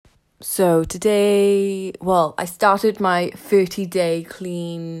So today, well, I started my 30-day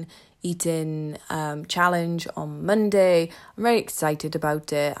clean eating challenge on Monday. I'm very excited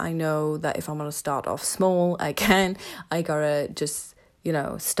about it. I know that if I'm going to start off small again, I gotta just,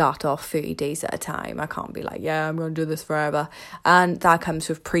 start off 30 days at a time. I can't be like, yeah, I'm going to do this forever. And that comes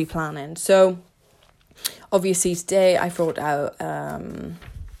with pre-planning. So obviously today I thought out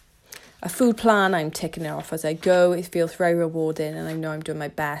a food plan. I'm ticking it off as I go. It feels very rewarding and I know I'm doing my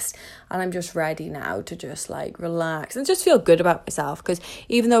best, and I'm just ready now to just relax and just feel good about myself, because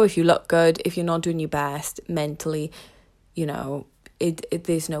even though if you look good, if you're not doing your best mentally,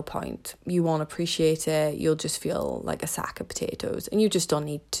 there's no point. You won't appreciate it. You'll just feel like a sack of potatoes, and you just don't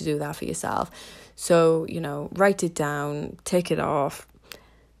need to do that for yourself. So, write it down, tick it off,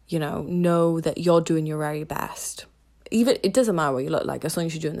 know that you're doing your very best. Even it doesn't matter what you look like, as long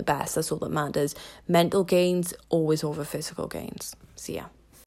as you're doing the best. That's all that matters. Mental gains always over physical gains. See ya.